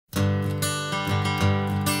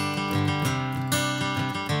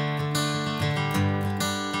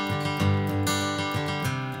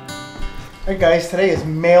Hey guys, today is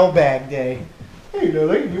mailbag day. Hey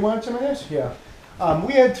Lily, you want some of this? Yeah.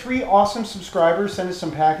 We had 3 awesome subscribers send us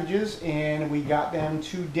some packages and we got them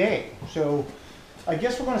today. So I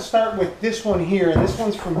guess we're going to start with this one here, and this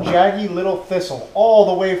one's from Jaggy Little Thistle, all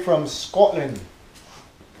the way from Scotland.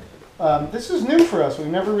 This is new for us. We've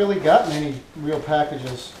never really gotten any real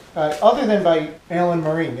packages, other than by Alan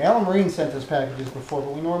Marine. Alan Marine sent us packages before,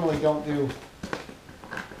 but we normally don't do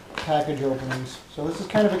package openings. So this is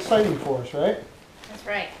kind of exciting for us, right? That's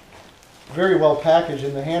right. Very well packaged,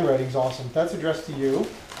 and the handwriting's awesome. That's addressed to you.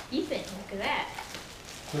 Ethan, look at that.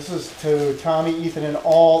 This is to Tommy, Ethan, and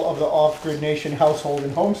all of the offgridnation household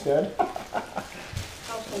and homestead.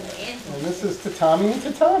 Household and this is to Tommy and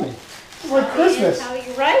to Tommy. It's like Christmas. How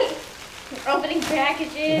you're right. We're opening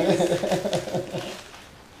packages.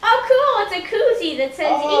 Oh, cool! It's a koozie that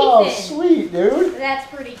says Ethan. Oh, sweet, dude. That's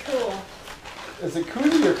pretty cool. Is it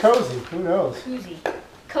koozie or cozy? Who knows? Koozie.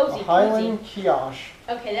 Cozy. A Highland Kiosh.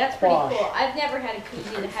 Okay, that's pretty Quash. cool. I've never had a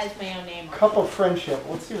koozie that has my own name on it. Cup of friendship.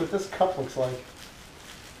 Let's see what this cup looks like.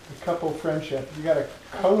 The cup of friendship. You got a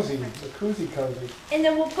cozy, the koozie cozy. And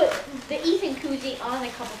then we'll put the Ethan koozie on the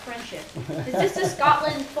cup of friendship. Is this the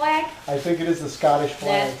Scotland flag? I think it is the Scottish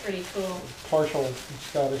flag. That's pretty cool. Partial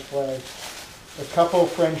Scottish flag. The cup of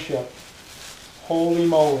friendship. Holy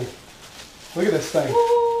moly. Look at this thing.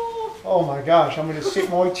 Ooh. Oh my gosh, I'm going to sip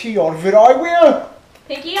my tea out of it. I will.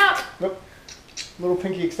 Pinky up. Yep. Little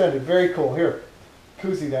pinky extended. Very cool. Here,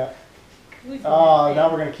 koozie that. Koozie Now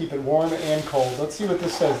we're going to keep it warm and cold. Let's see what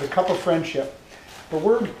this says. The cup of friendship. The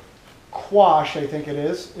word quash, I think it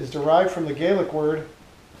is derived from the Gaelic word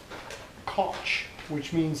coch,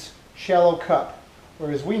 which means shallow cup, or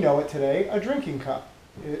as we know it today, a drinking cup.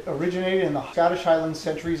 It originated in the Scottish Highlands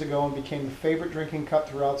centuries ago and became the favorite drinking cup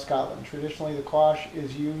throughout Scotland. Traditionally, the quash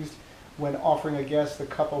is used when offering a guest the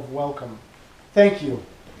cup of welcome. Thank you.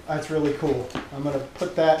 That's really cool. I'm going to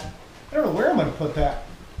put that, I don't know where I'm going to put that.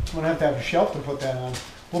 I'm going to have a shelf to put that on.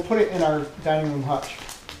 We'll put it in our dining room hutch.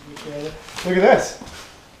 Look at this.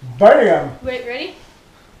 Bam! Wait, ready?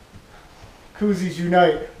 Koozies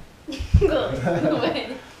unite.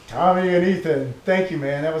 Good. Tommy and Ethan. Thank you,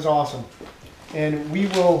 man. That was awesome. And we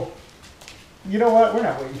will, you know what? We're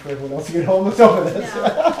not waiting for everyone else to get home. Let's open this.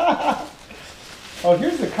 No. Oh,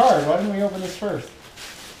 here's the card. Why didn't we open this first?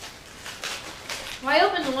 Well, I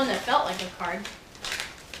opened the one that felt like a card.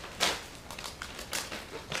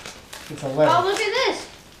 It's a letter. Oh, look at this.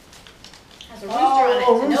 It has a rooster on it. It's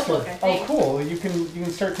a rooster. notebook, I think. Oh, cool. You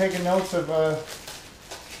can start taking notes of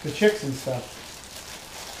the chicks and stuff.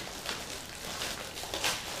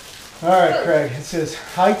 All right, Craig. It says,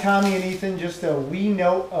 "Hi, Tommy and Ethan. Just a wee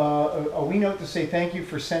note to say thank you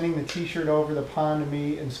for sending the T-shirt over the pond to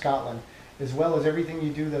me in Scotland, as well as everything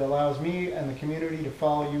you do that allows me and the community to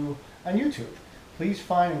follow you on YouTube. Please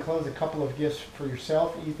find and close a couple of gifts for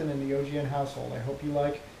yourself, Ethan, and the OGN household. I hope you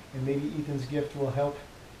like, and maybe Ethan's gift will help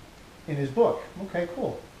in his book." Okay,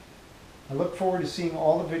 cool. "I look forward to seeing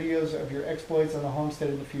all the videos of your exploits on the homestead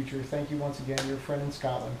in the future. Thank you once again, your friend in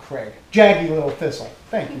Scotland, Craig." Jaggy Little Thistle.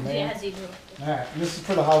 Thank you, man. Jazzy Little Thistle. All right, and this is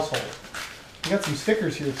for the household. You got some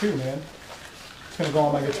stickers here too, man. It's gonna go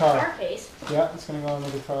on my guitar. Guitar case. Yeah, it's gonna go on the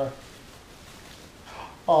guitar.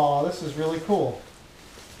 Oh, this is really cool.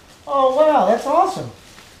 Oh wow, that's awesome.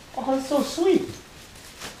 Oh, that's so sweet.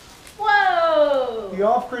 Whoa! The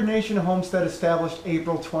Offgridnation Homestead established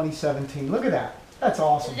April 2017. Look at that. That's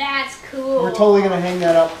awesome. That's cool. We're totally going to hang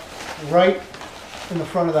that up right in the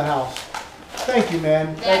front of the house. Thank you,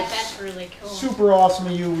 man. That's really cool. Super awesome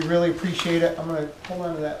of you. We really appreciate it. I'm going to hold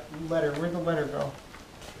on to that letter. Where'd the letter go?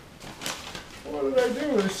 What did I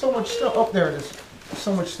do? There's so much stuff. Oh, there it is. There's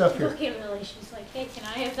so much stuff here. Look at Millie. She's like, hey, can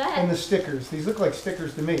I have that? And the stickers. These look like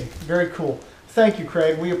stickers to me. Very cool. Thank you,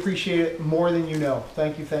 Craig. We appreciate it more than you know.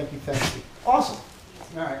 Thank you, thank you, thank you. Awesome.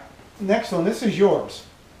 All right. Next one. This is yours.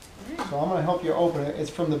 So I'm going to help you open it. It's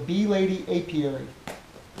from the Lady Apiary.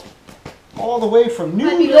 All the way from New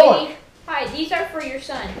York. Lady. Hi, these are for your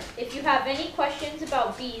son. If you have any questions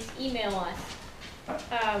about bees, email us.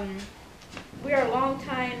 We are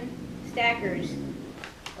longtime stackers.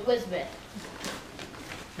 Elizabeth.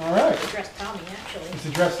 All right. It's addressed to Tommy, actually. It's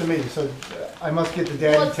addressed to me, so I must get the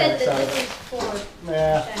daddy Well, it said tax that out of this it. is for...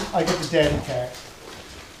 Yeah, I get the daddy tax.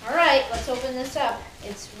 All right, let's open this up.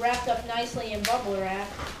 It's wrapped up nicely in bubble wrap.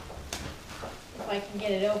 If I can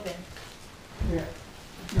get it open. Yeah.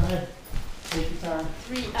 Go ahead. Take your time.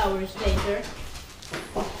 3 hours later.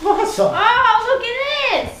 Awesome. Oh, look at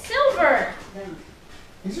this! Silver!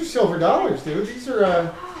 These are silver dollars, dude. These are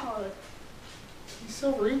Oh, these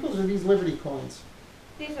silver eagles or these Liberty coins?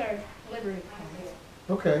 these are Liberty coins.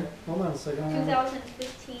 Okay. Hold on a second.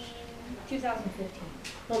 2015. 2015.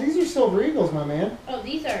 No, these are silver eagles, my man. Oh,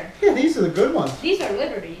 these are. Yeah, these are the good ones. These are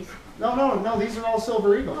liberties. No, these are all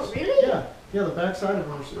silver eagles. Oh, really? Yeah, the backside of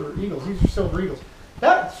them are eagles. These are silver eagles.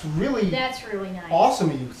 That's really nice. Awesome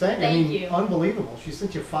of you. Thank you. Unbelievable. She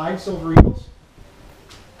sent you 5 silver eagles.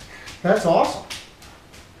 That's awesome.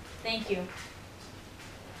 Thank you.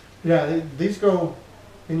 Yeah, these go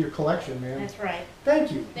in your collection, man. That's right.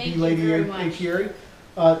 Thank you. Thank you Lady very much. Apiary.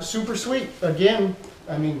 Super sweet. Again,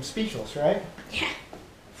 speechless, right? Yeah.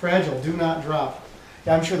 Fragile. Do not drop.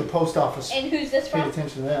 Yeah, I'm sure the post office And who's this paid from?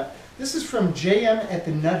 attention to that. This is from JM at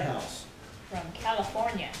the Nuthouse. From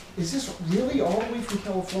California. Is this really all the way from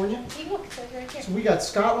California? See, look, it says right here. So we got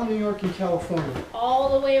Scotland, New York, and California.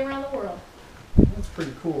 All the way around the world. That's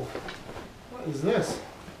pretty cool. What is this?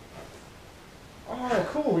 Oh,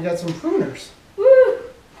 cool. We got some pruners. Woo!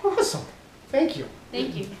 Awesome. Thank you.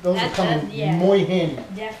 Thank you. Those are coming yeah, muy handy.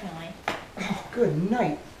 definitely. Oh, good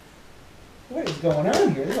night. What is going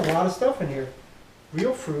on here? There's a lot of stuff in here.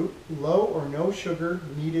 Real fruit, low or no sugar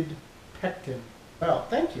needed pectin. Wow,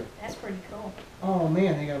 thank you. That's pretty cool. Oh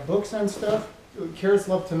man, they got books on stuff. Carrots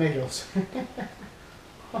love tomatoes.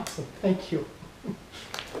 Awesome, thank you.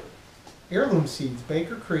 Heirloom seeds,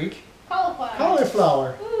 Baker Creek. Cauliflower.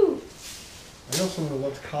 Cauliflower. Woo! I know someone who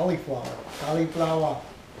loves cauliflower. Cauliflower.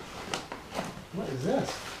 What is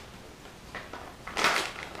this?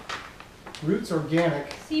 Roots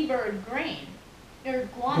Organic. Seabird grain. Or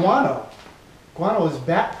guano. Guano. Guano is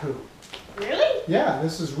bat poo. Really? Yeah,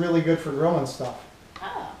 this is really good for growing stuff.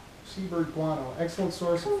 Oh. Seabird guano, excellent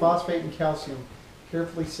source of phosphate and calcium,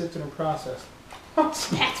 carefully sifted and processed.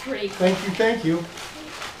 Awesome. That's pretty cool. Thank you. It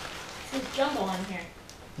says jungle on here.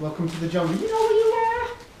 Welcome to the jungle. You know where you are?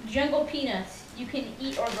 Jungle peanuts. You can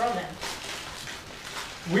eat or grow them.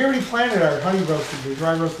 We already planted our honey roasted, or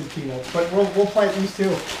dry roasted peanuts, but we'll plant these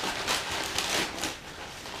too.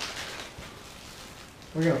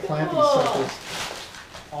 We're gonna plant these suckers.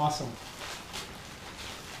 Awesome.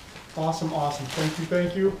 Awesome.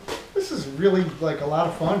 Thank you. This is really like a lot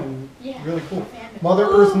of fun and really cool. Mother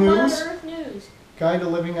Earth News. Mother Earth News. Guide to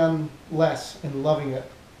living on less and loving it.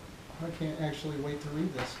 I can't actually wait to read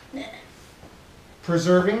this.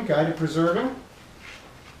 Preserving, Guide to Preserving.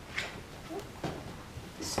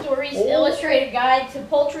 Stories Illustrated Guide to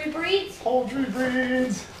Poultry Breeds. Poultry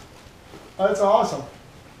breeds. That's awesome.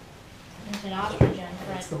 There's an ostrich on front.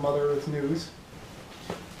 That's the Mother Earth News.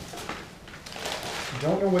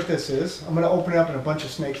 Don't know what this is. I'm going to open it up and a bunch of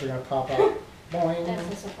snakes are going to pop out. Boing.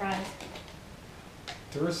 That's a surprise.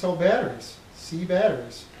 Duracell batteries. C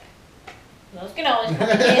batteries. Those can always come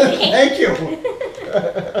in handy. Thank you.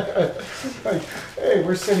 Hey,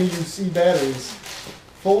 we're sending you C batteries.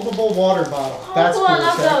 Foldable water bottle. Oh, That's cool. cool. I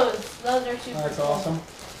love Zach. those. Those are super That's cool. awesome.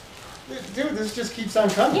 Dude, this just keeps on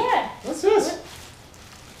coming. Yeah. What's this?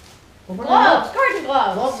 Open it Gloves. up. Garden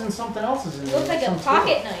gloves. Gloves and something else is in there. Looks like a Some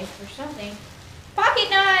pocket tool. knife or something. Pocket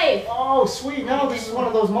knife! Oh, sweet. No, this is one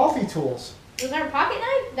of those multi-tools. Was there a pocket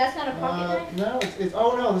knife? That's not a pocket knife? No,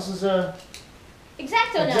 oh no, this is a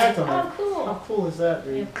X-Acto knife. X-Acto knife. Oh, cool. How cool is that, I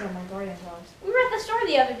dude? have to put on my garden gloves. We were at the store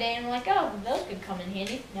the other day and we're like, oh, those could come in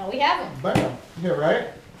handy. Now we have them. Bam. Yeah, right?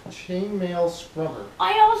 Chainmail scrubber.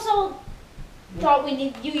 I also thought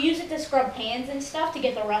you use it to scrub pans and stuff to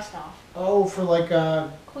get the rust off. Oh, for like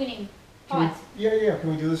Cleaning can we, pots. yeah. Can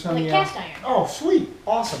we do this on Like the cast iron. Oh, sweet.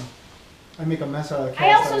 Awesome. I make a mess out of the cast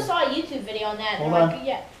I also iron. saw a YouTube video on that. Hold and on. like,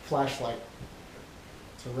 yeah. Flashlight.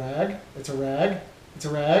 It's a rag. It's a rag. It's a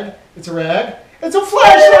rag. It's a rag. It's a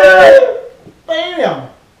flashlight! Bam!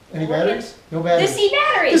 Any batteries? No The batteries. C The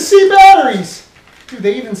batteries. C batteries! Dude,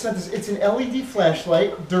 they even sent this. It's an LED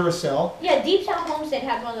flashlight, Duracell. Yeah, Deep South Homestead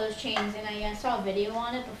had one of those chains, and I saw a video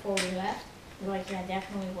on it before we left. We're like, yeah,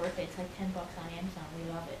 definitely worth it. It's like $10 on Amazon.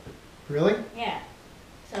 We love it. Really? Yeah.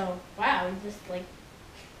 So, wow, we just like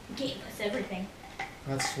gave us everything.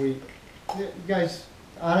 That's sweet. You guys,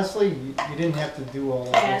 honestly, you didn't have to do all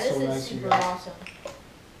that. Yeah, That's this so is nice of you super guys. awesome.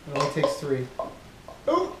 It only takes 3.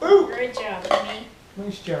 Ooh! Great job, me.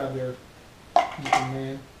 Nice job there, Ethan,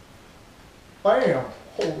 man. Bam!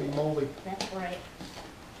 Holy moly. That's right.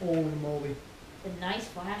 Holy moly. The nice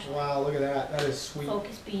flashlight. Wow, look at that. That is sweet.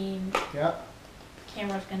 Focus beam. Yeah.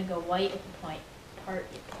 Camera's gonna go white at the point part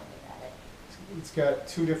you point it at it. It's got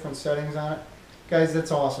 2 different settings on it. Guys,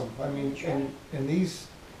 that's awesome. I mean, Sure. and these,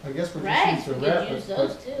 I guess we're Rags, just using we the could wrap. use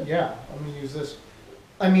those too. Yeah, I'm going to use this.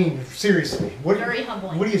 I mean, seriously. Very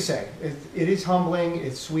humbling. What do you say? It is humbling.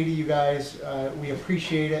 It's sweet of you guys. We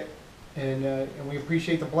appreciate it. And we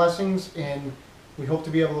appreciate the blessings. And we hope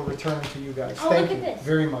to be able to return to you guys. Oh, Thank look you at this.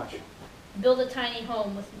 very much. build a tiny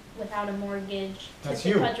home without a mortgage, That's to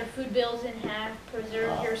you. cut your food bills in half,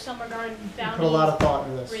 preserve your summer garden You bounties, put a lot of thought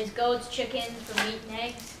into this. raise goats, chickens for meat and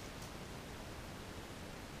eggs.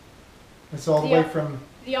 It's all the way from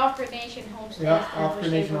The Offgridnation homestead Yeah, established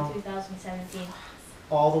Offgridnation April home. 2017.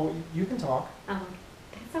 all the way. You can talk. That's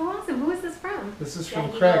so awesome. Who is this from? This is from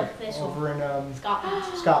Jaggy Craig Little Thistle. over in Scotland.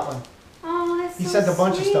 Scotland. Oh, that's He so sent a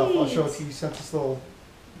bunch of stuff. I'll sweet. show it to you. He sent this little,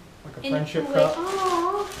 like a In friendship Kuwait. cup.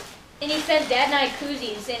 Oh, And he sent Dad and I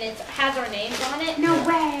koozies, and it has our names on it. no Yeah.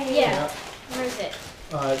 way. Yeah. Where is it?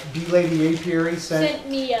 Lady Apiary sent Sent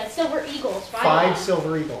me silver eagles. 5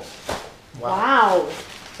 silver eagles. Wow.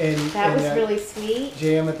 And, That was and, really sweet.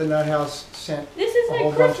 JM at the Nuthouse sent. This is A my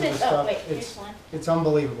whole bunch of Christmas. the Oh stuff. wait, It's- here's one. It's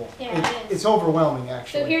unbelievable. Yeah, it is. It's overwhelming,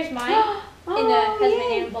 actually. So here's mine, and Oh, has my yay.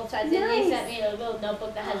 name on both sides. And they Nice. sent me a little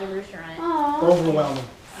notebook that has a rooster on it. Aw, Overwhelming.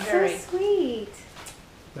 Very. so sweet.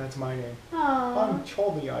 That's my name. Aw, I'm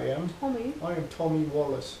Tommy, I am. homie. I am Tommy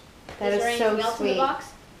Wallace. That Is there is so anything else in the sweet. box?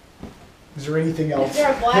 Is there anything Is else?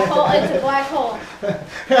 there a black hole? It's a black hole.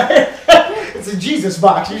 It's a Jesus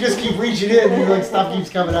box. You just keep reaching in and like stuff keeps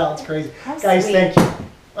coming out. It's crazy. How Guys, sweet. thank you.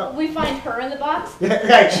 We find her in the box. Yeah,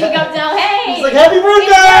 right. She comes out, hey! He's like, happy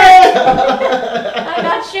birthday! I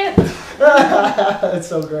got shipped. That's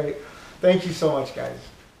so great. Thank you so much, guys.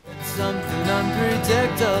 It's something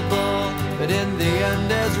unpredictable, but in the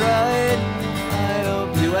end is right. I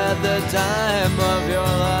hope you had the time of your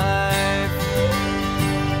life.